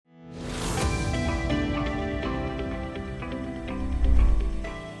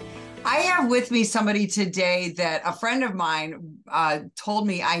I have with me somebody today that a friend of mine told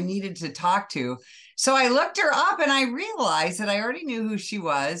me I needed to talk to. So I looked her up and I realized that I already knew who she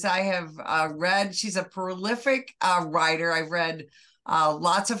was. I have read, she's a prolific writer. I've read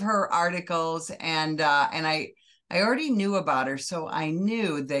lots of her articles and I already knew about her. So I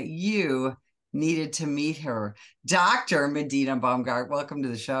knew that you needed to meet her. Dr. Medina Baumgart, welcome to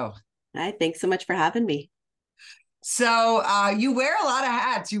the show. Hi, thanks so much for having me. So you wear a lot of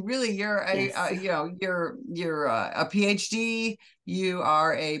hats. You're a Yes. you're a PhD. You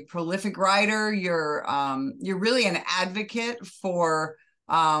are a prolific writer. You're really an advocate for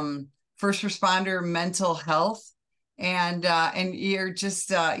first responder mental health, and you're just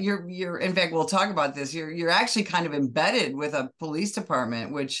you're in fact we'll talk about this. You're actually kind of embedded with a police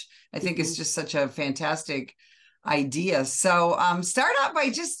department, which I think is Mhm. just such a fantastic idea. So start out by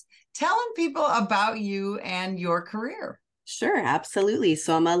just telling people about you and your career. Sure, absolutely.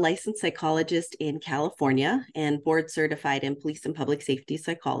 So I'm a licensed psychologist in California and board certified in police and public safety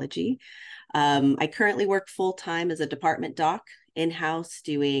psychology. I currently work full time as a department doc in-house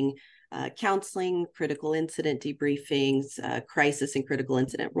doing counseling, critical incident debriefings, crisis and critical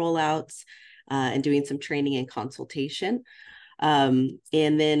incident rollouts, and doing some training and consultation. And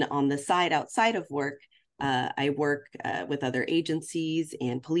then on the side, outside of work, I work with other agencies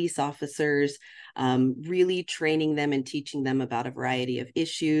and police officers, really training them and teaching them about a variety of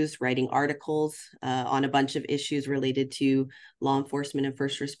issues, writing articles on a bunch of issues related to law enforcement and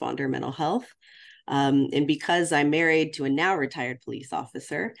first responder mental health. And because I'm married to a now retired police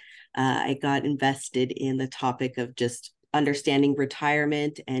officer, I got invested in the topic of just understanding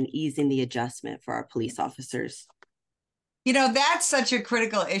retirement and easing the adjustment for our police officers. You know, that's such a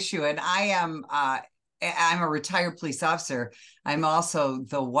critical issue. And I'm a retired police officer. I'm also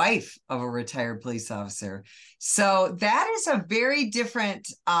the wife of a retired police officer. So that is a very different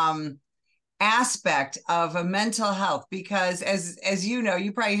aspect of a mental health because as you know,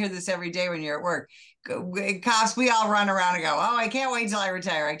 you probably hear this every day when you're at work. Cops, we all run around and go, oh, I can't wait till I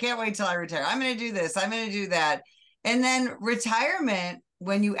retire. I can't wait till I retire. I'm going to do this. I'm going to do that. And then retirement,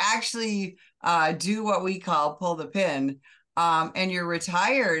 when you actually do what we call pull the pin, and you're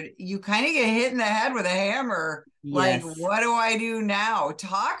retired, you kind of get hit in the head with a hammer. Like, Yes. what do I do now?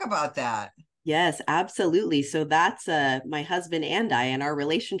 Talk about that. Yes, absolutely. So that's my husband and I, and our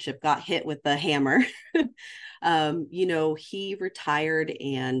relationship got hit with the hammer. He retired,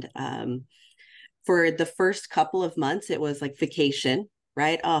 and for the first couple of months, it was like vacation,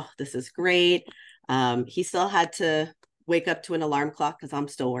 right? Oh, this is great. He still had to wake up to an alarm clock because I'm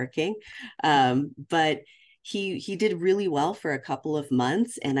still working, but he did really well for a couple of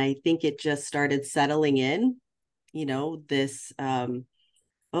months, and I think it just started settling in. This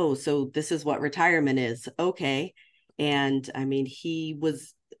oh, so this is what retirement is. Okay. And I mean, he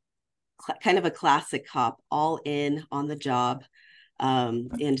was kind of a classic cop, all in on the job.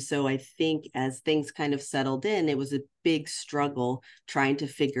 And so I think as things kind of settled in, it was a big struggle trying to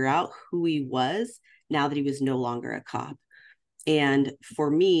figure out who he was now that he was no longer a cop. And for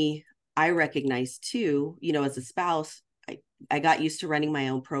me, I recognized too, as a spouse, I got used to running my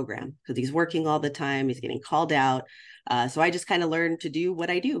own program because he's working all the time. He's getting called out. So I just kind of learned to do what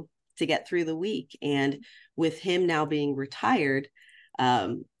I do to get through the week. And with him now being retired,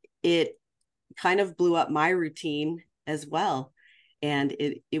 it kind of blew up my routine as well. And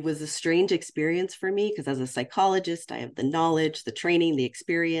it was a strange experience for me because as a psychologist, I have the knowledge, the training, the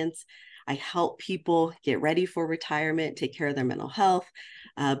experience. I help people get ready for retirement, take care of their mental health.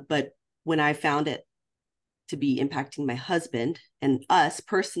 But when I found it to be impacting my husband and us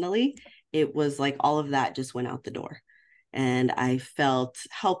personally, it was like all of that just went out the door. And I felt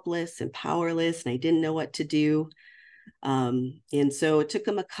helpless and powerless, and I didn't know what to do. And so it took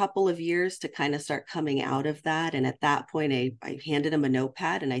him a couple of years to kind of start coming out of that. And at that point, I handed him a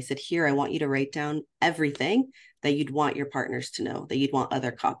notepad and I said, here, I want you to write down everything that you'd want your partners to know, that you'd want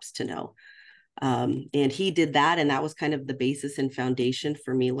other cops to know. And he did that. And that was kind of the basis and foundation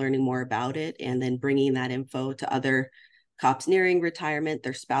for me learning more about it and then bringing that info to other cops nearing retirement,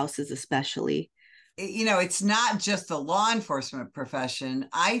 their spouses especially. You know, it's not just the law enforcement profession.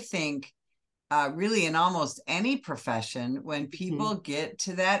 I think really in almost any profession, when Mhm. people get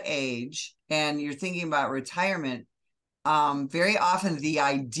to that age and you're thinking about retirement, very often the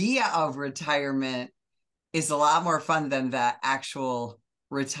idea of retirement is a lot more fun than the actual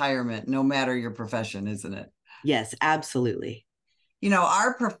retirement, no matter your profession, isn't it? Yes, absolutely. You know,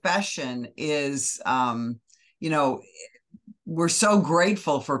 our profession is, you know, we're so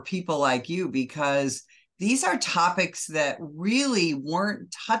grateful for people like you because these are topics that really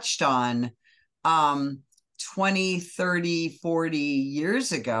weren't touched on um, 20, 30, 40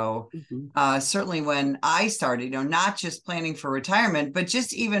 years ago, certainly when I started, not just planning for retirement, but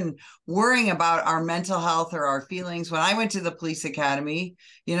just even worrying about our mental health or our feelings. When I went to the police academy,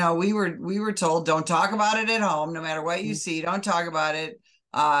 we were told, don't talk about it at home, no matter what you see, don't talk about it.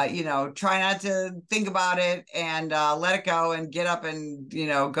 Try not to think about it, and let it go, and get up and,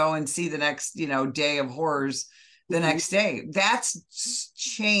 go and see the next, day of horrors the next day. That's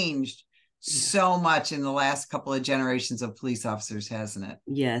changed so much in the last couple of generations of police officers, hasn't it?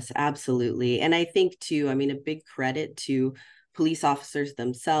 Yes, absolutely. And I think too, I mean, a big credit to police officers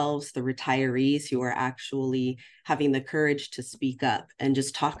themselves, the retirees who are actually having the courage to speak up and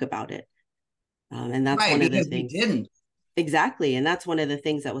just talk about it. And that's right, one of the because we things. didn't. Exactly. And that's one of the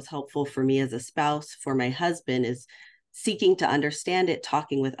things that was helpful for me as a spouse, for my husband, is seeking to understand it,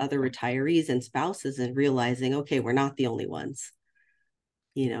 talking with other retirees and spouses, and realizing, okay, we're not the only ones.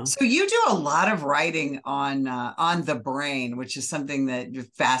 So you do a lot of writing on the brain, which is something that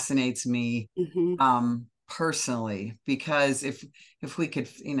fascinates me personally, because if we could,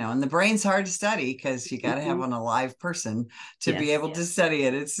 and the brain's hard to study because you got to have an alive person to be able to study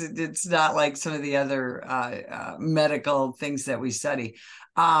it. It's not like some of the other medical things that we study.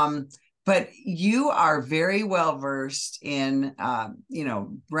 But you are very well versed in,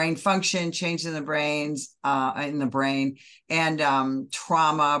 brain function, change in the brain, and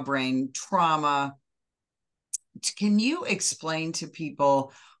brain trauma. Can you explain to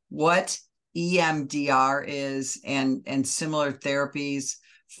people what EMDR is, and similar therapies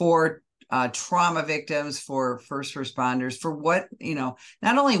for trauma victims, for first responders, for what,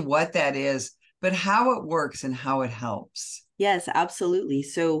 not only what that is, but how it works and how it helps? Yes, absolutely.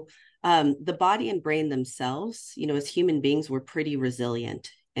 So the body and brain themselves, as human beings, we're pretty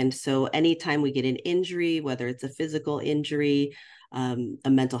resilient. And so anytime we get an injury, whether it's a physical injury, a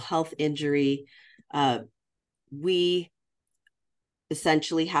mental health injury, we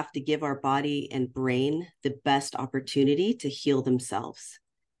essentially have to give our body and brain the best opportunity to heal themselves.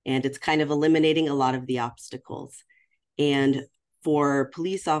 And it's kind of eliminating a lot of the obstacles. And for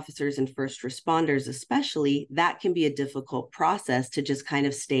police officers and first responders, especially, that can be a difficult process to just kind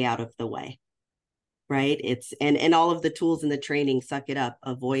of stay out of the way, right? And all of the tools in the training, suck it up,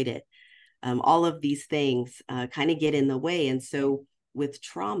 avoid it. All of these things kind of get in the way. And so with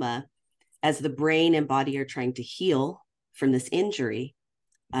trauma, as the brain and body are trying to heal from this injury,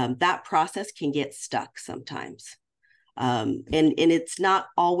 that process can get stuck sometimes. And it's not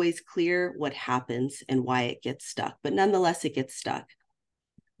always clear what happens and why it gets stuck, but nonetheless, it gets stuck.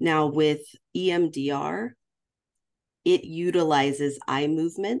 Now, with EMDR, it utilizes eye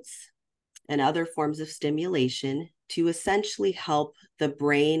movements and other forms of stimulation to essentially help the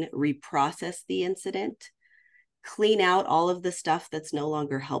brain reprocess the incident, clean out all of the stuff that's no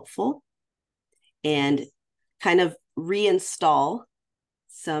longer helpful, and kind of reinstall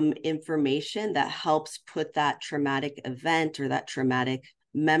some information that helps put that traumatic event or that traumatic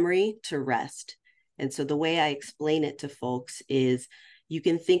memory to rest. And so the way I explain it to folks is, you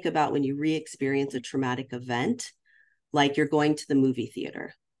can think about when you re-experience a traumatic event, like you're going to the movie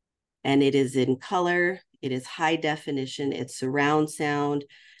theater, and it is in color, it is high definition, it's surround sound.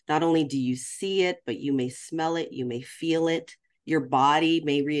 Not only do you see it, but you may smell it, you may feel it, your body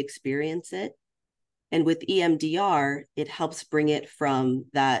may re-experience it. And with EMDR, it helps bring it from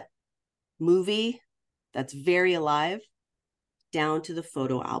that movie that's very alive down to the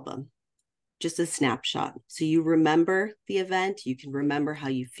photo album, just a snapshot. So you remember the event, you can remember how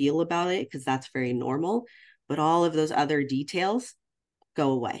you feel about it, because that's very normal, but all of those other details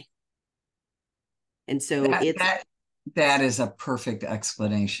go away. And so that is a perfect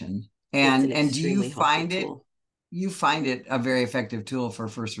explanation. And do you find it tool. You find it a very effective tool for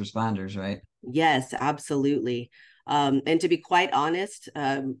first responders, right? Yes, absolutely. And to be quite honest,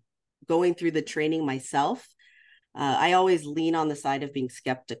 going through the training myself, I always lean on the side of being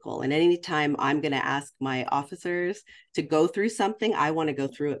skeptical. And anytime I'm going to ask my officers to go through something, I want to go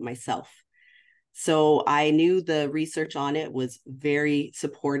through it myself. So I knew the research on it was very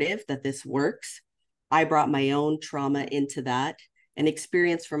supportive that this works. I brought my own trauma into that and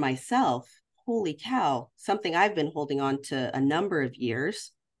experience for myself. Holy cow, something I've been holding on to a number of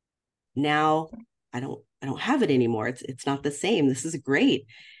years. Now I don't have it anymore. It's not the same. This is great.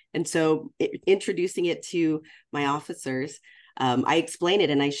 And so introducing it to my officers, I explain it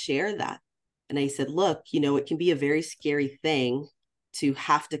and I share that. And I said, look, it can be a very scary thing to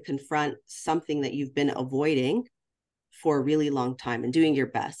have to confront something that you've been avoiding for a really long time and doing your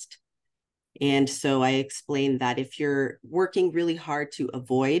best. And so I explained that if you're working really hard to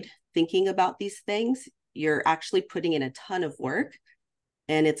avoid thinking about these things, you're actually putting in a ton of work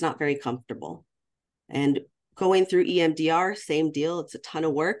and it's not very comfortable. And Going through EMDR, same deal. It's a ton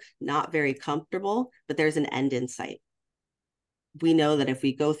of work, not very comfortable, but there's an end in sight. We know that if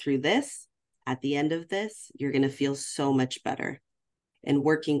we go through this, at the end of this, you're going to feel so much better. And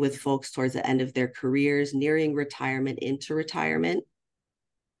working with folks towards the end of their careers, nearing retirement, into retirement,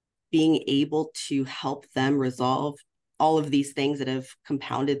 being able to help them resolve all of these things that have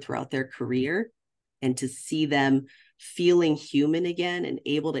compounded throughout their career, and to see them feeling human again and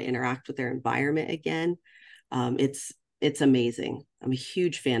able to interact with their environment again. It's amazing. I'm a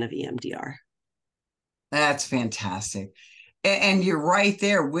huge fan of EMDR. That's fantastic. And you're right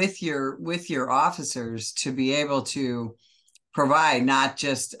there with your officers to be able to provide not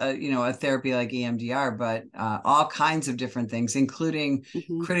just a therapy like EMDR, but all kinds of different things, including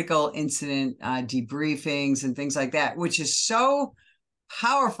critical incident debriefings and things like that, which is so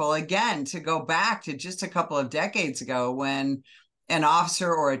powerful. Again, to go back to just a couple of decades ago, when an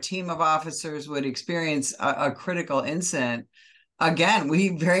officer or a team of officers would experience a critical incident. Again,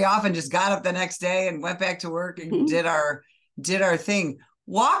 we very often just got up the next day and went back to work and did our thing.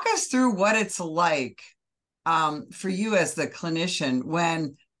 Walk us through what it's like for you as the clinician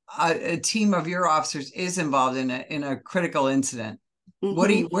when a team of your officers is involved in a critical incident.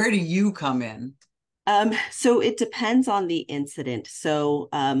 Where do you come in? So it depends on the incident. So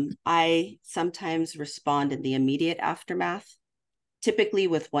I sometimes respond in the immediate aftermath, typically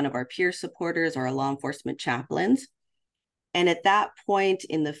with one of our peer supporters or our law enforcement chaplains. And at that point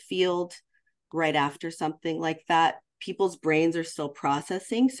in the field, right after something like that, people's brains are still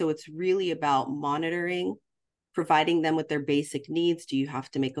processing. So it's really about monitoring, providing them with their basic needs. Do you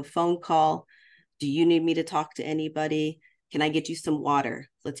have to make a phone call? Do you need me to talk to anybody? Can I get you some water?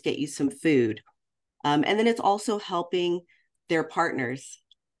 Let's get you some food. And then it's also helping their partners,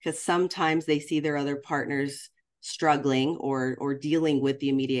 because sometimes they see their other partners struggling or dealing with the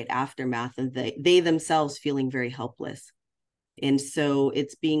immediate aftermath, and they themselves feeling very helpless. And so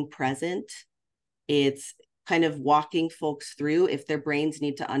it's being present. It's kind of walking folks through if their brains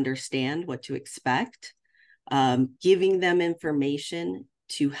need to understand what to expect, giving them information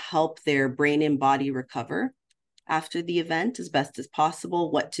to help their brain and body recover after the event as best as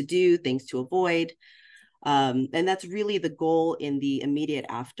possible, what to do, things to avoid. And that's really the goal in the immediate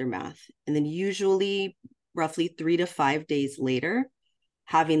aftermath. And then usually roughly 3 to 5 days later,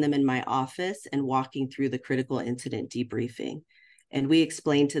 having them in my office and walking through the critical incident debriefing. And we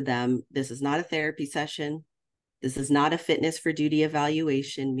explain to them, this is not a therapy session. This is not a fitness for duty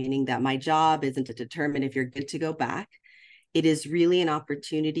evaluation, meaning that my job isn't to determine if you're good to go back. It is really an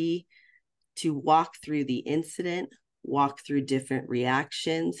opportunity to walk through the incident, walk through different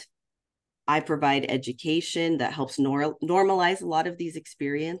reactions. I provide education that helps normalize a lot of these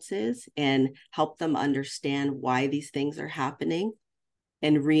experiences and help them understand why these things are happening,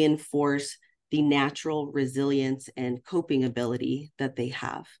 and reinforce the natural resilience and coping ability that they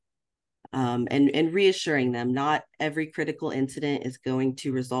have. And reassuring them not every critical incident is going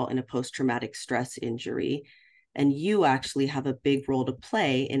to result in a post-traumatic stress injury. And you actually have a big role to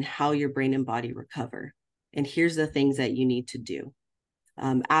play in how your brain and body recover. And here's the things that you need to do.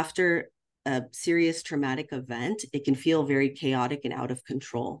 After a serious traumatic event, it can feel very chaotic and out of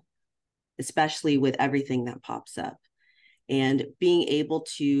control, especially with everything that pops up. And being able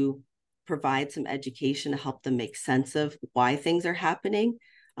to provide some education to help them make sense of why things are happening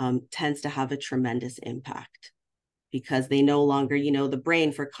tends to have a tremendous impact, because they no longer, the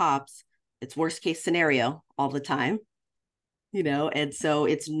brain for cops, it's worst case scenario all the time, and so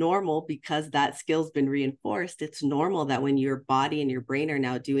it's normal, because that skill's been reinforced. It's normal that when your body and your brain are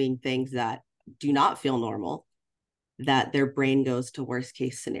now doing things that do not feel normal, that their brain goes to worst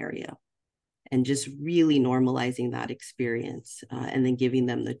case scenario. And just really normalizing that experience, and then giving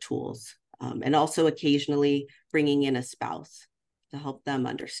them the tools, and also occasionally bringing in a spouse to help them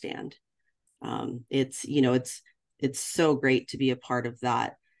understand. It's so great to be a part of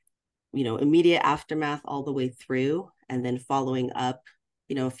that, immediate aftermath all the way through, and then following up,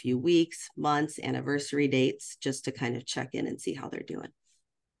 a few weeks, months, anniversary dates, just to kind of check in and see how they're doing.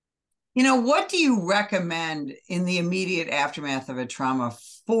 What do you recommend in the immediate aftermath of a trauma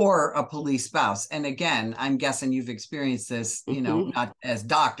for a police spouse? And again, I'm guessing you've experienced this, not as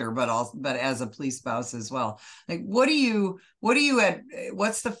doctor, but as a police spouse as well. Like, what's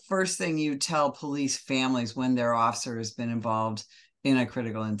the first thing you tell police families when their officer has been involved in a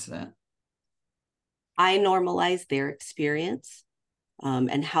critical incident? I normalize their experience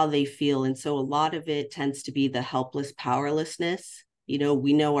and how they feel. And so a lot of it tends to be the helpless powerlessness.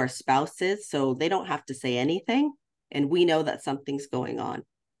 We know our spouses, so they don't have to say anything, and we know that something's going on.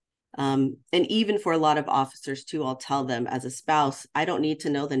 And even for a lot of officers too, I'll tell them, as a spouse, I don't need to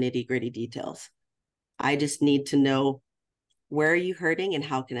know the nitty-gritty details. I just need to know, where are you hurting and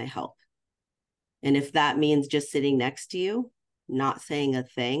how can I help? And if that means just sitting next to you, not saying a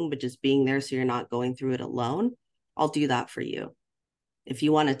thing, but just being there so you're not going through it alone, I'll do that for you. If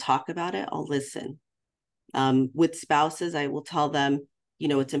you want to talk about it, I'll listen. With spouses, I will tell them,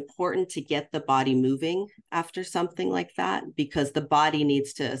 it's important to get the body moving after something like that, because the body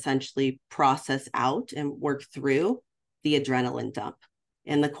needs to essentially process out and work through the adrenaline dump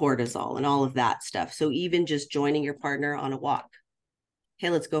and the cortisol and all of that stuff. So even just joining your partner on a walk.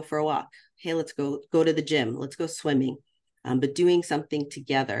 Hey, let's go for a walk. Hey, let's go to the gym. Let's go swimming. But doing something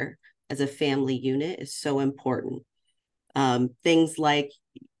together as a family unit is so important. Things like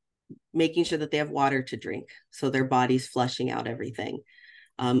making sure that they have water to drink so their body's flushing out everything.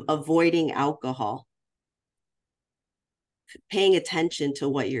 Avoiding alcohol, paying attention to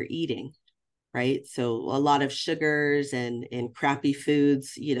what you're eating, right? So a lot of sugars and crappy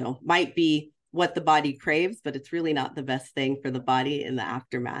foods, might be what the body craves, but it's really not the best thing for the body in the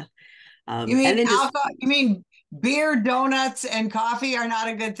aftermath. You mean and then just alcohol? You mean beer, donuts, and coffee are not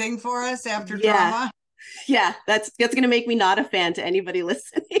a good thing for us after yeah, trauma? yeah, that's going to make me not a fan to anybody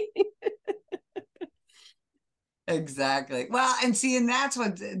listening. Exactly. Well, and see, and that's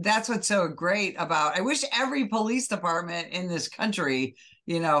what's so great about. I wish every police department in this country,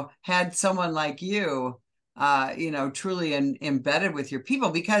 had someone like you, truly embedded with your people.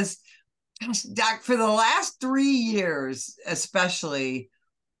 Because, gosh, Doc, for the last 3 years, especially,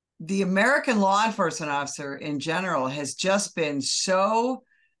 the American law enforcement officer in general has just been so,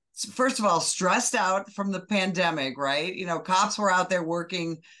 first of all, stressed out from the pandemic, right? Cops were out there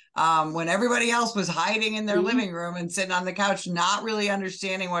working when everybody else was hiding in their Mhm. living room and sitting on the couch, not really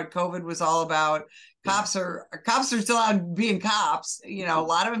understanding what COVID was all about. Cops are still out being cops. A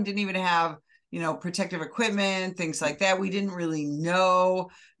lot of them didn't even have protective equipment, things like that. We didn't really know,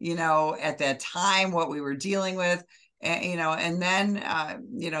 at that time what we were dealing with. And then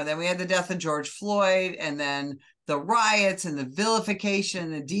then we had the death of George Floyd, and then the riots and the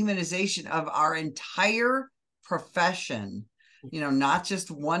vilification and the demonization of our entire profession, not just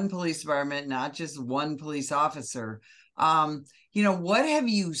one police department, not just one police officer. What have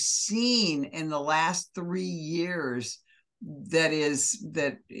you seen in the last 3 years that is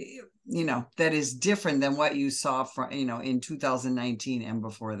different than what you saw from, in 2019 and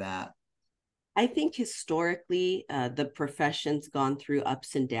before that? I think historically, the profession's gone through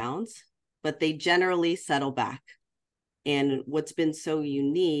ups and downs, but they generally settle back. And what's been so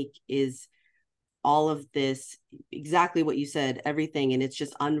unique is all of this, exactly what you said, everything, and it's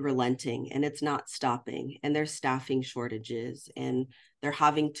just unrelenting and it's not stopping. And there's staffing shortages and they're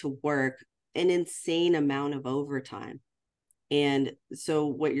having to work an insane amount of overtime. And so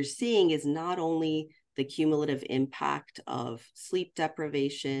what you're seeing is not only the cumulative impact of sleep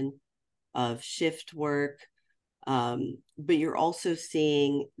deprivation, of shift work, but you're also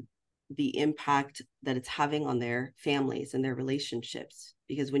seeing the impact that it's having on their families and their relationships.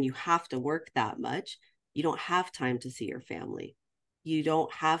 Because when you have to work that much, you don't have time to see your family. You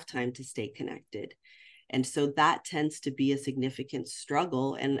don't have time to stay connected. And so that tends to be a significant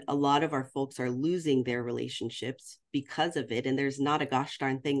struggle. And a lot of our folks are losing their relationships because of it. And there's not a gosh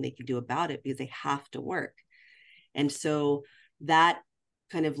darn thing they can do about it because they have to work. And so that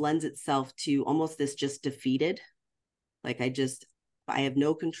kind of lends itself to almost this just defeated, like I have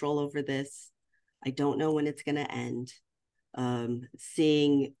no control over this. I don't know when it's going to end.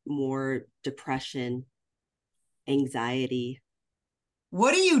 Seeing more depression, anxiety.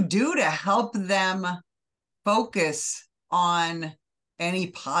 What do you do to help them focus on any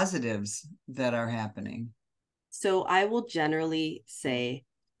positives that are happening? So I will generally say,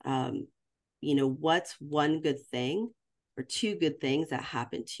 what's one good thing or two good things that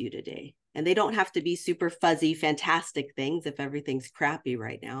happened to you today? And they don't have to be super fuzzy, fantastic things if everything's crappy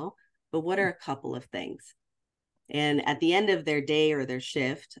right now, but what are a couple of things? And at the end of their day or their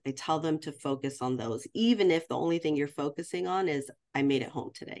shift, I tell them to focus on those, even if the only thing you're focusing on is, I made it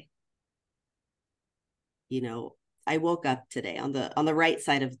home today. I woke up today on the right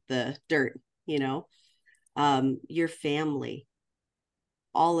side of the dirt, your family,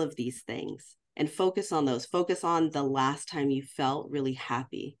 all of these things, and focus on those. Focus on the last time you felt really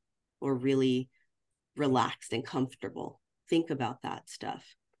happy or really relaxed and comfortable. Think about that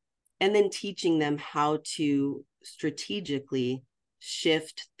stuff. And then teaching them how to strategically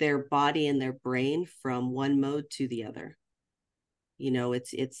shift their body and their brain from one mode to the other.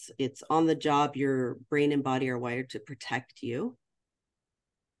 It's on the job. Your brain and body are wired to protect you.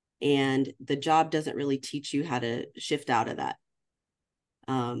 And the job doesn't really teach you how to shift out of that.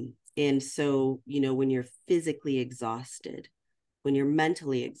 And so, when you're physically exhausted, when you're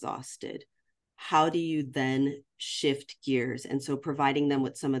mentally exhausted, how do you then shift gears? And so providing them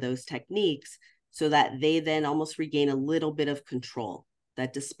with some of those techniques so that they then almost regain a little bit of control,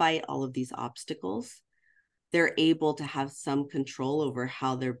 that despite all of these obstacles, they're able to have some control over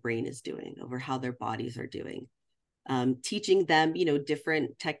how their brain is doing, over how their bodies are doing. Teaching them,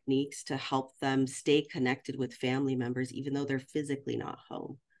 different techniques to help them stay connected with family members, even though they're physically not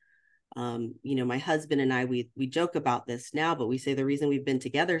home. My husband and I, we joke about this now, but we say the reason we've been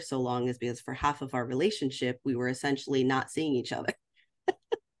together so long is because for half of our relationship, we were essentially not seeing each other.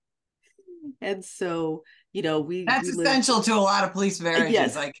 And so, that's essential to a lot of police marriages.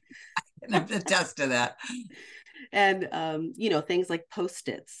 Yes. I can attest to that. And, things like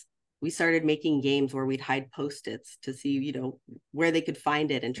Post-its. We started making games where we'd hide Post-its to see, where they could find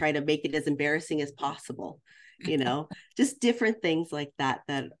it and try to make it as embarrassing as possible. Just different things like that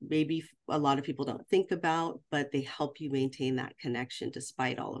maybe a lot of people don't think about, but they help you maintain that connection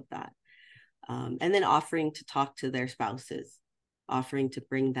despite all of that. And then offering to talk to their spouses, offering to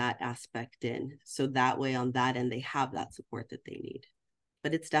bring that aspect in. So that way on that end, they have that support that they need.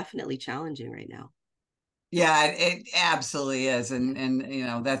 But it's definitely challenging right now. Yeah, it absolutely is.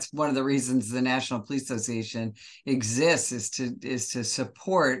 And that's one of the reasons the National Police Association exists, is to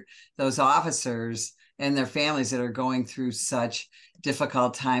support those officers and their families that are going through such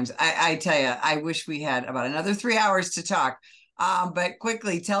difficult times. I tell you, I wish we had about another 3 hours to talk. But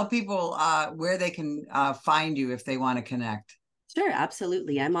quickly, tell people where they can find you if they want to connect. Sure,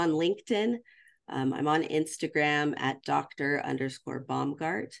 absolutely. I'm on LinkedIn. I'm on Instagram at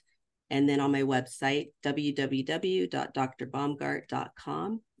Dr._Baumgart. And then on my website,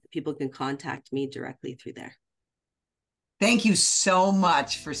 www.drbaumgart.com. People can contact me directly through there. Thank you so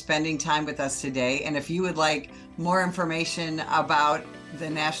much for spending time with us today. And if you would like more information about the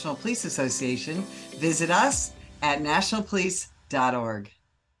National Police Association, visit us at nationalpolice.org.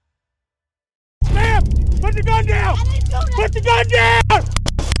 Ma'am, put the gun down! Put the gun down!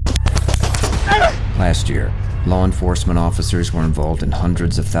 Last year, law enforcement officers were involved in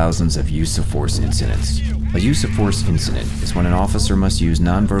hundreds of thousands of use of force incidents. A use of force incident is when an officer must use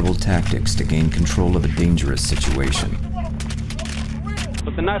nonverbal tactics to gain control of a dangerous situation.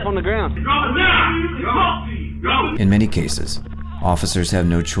 Put the knife on the ground. In many cases, officers have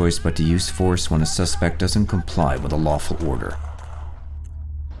no choice but to use force when a suspect doesn't comply with a lawful order.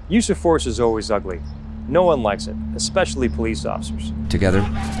 Use of force is always ugly. No one likes it, especially police officers. Together,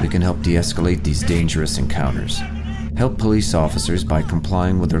 we can help de-escalate these dangerous encounters. Help police officers by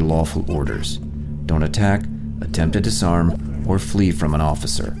complying with their lawful orders. Don't attack, attempt to disarm, or flee from an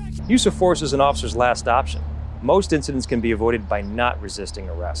officer. Use of force is an officer's last option. Most incidents can be avoided by not resisting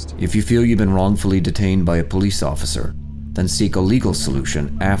arrest. If you feel you've been wrongfully detained by a police officer, then seek a legal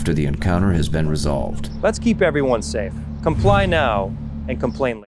solution after the encounter has been resolved. Let's keep everyone safe. Comply now and complain later.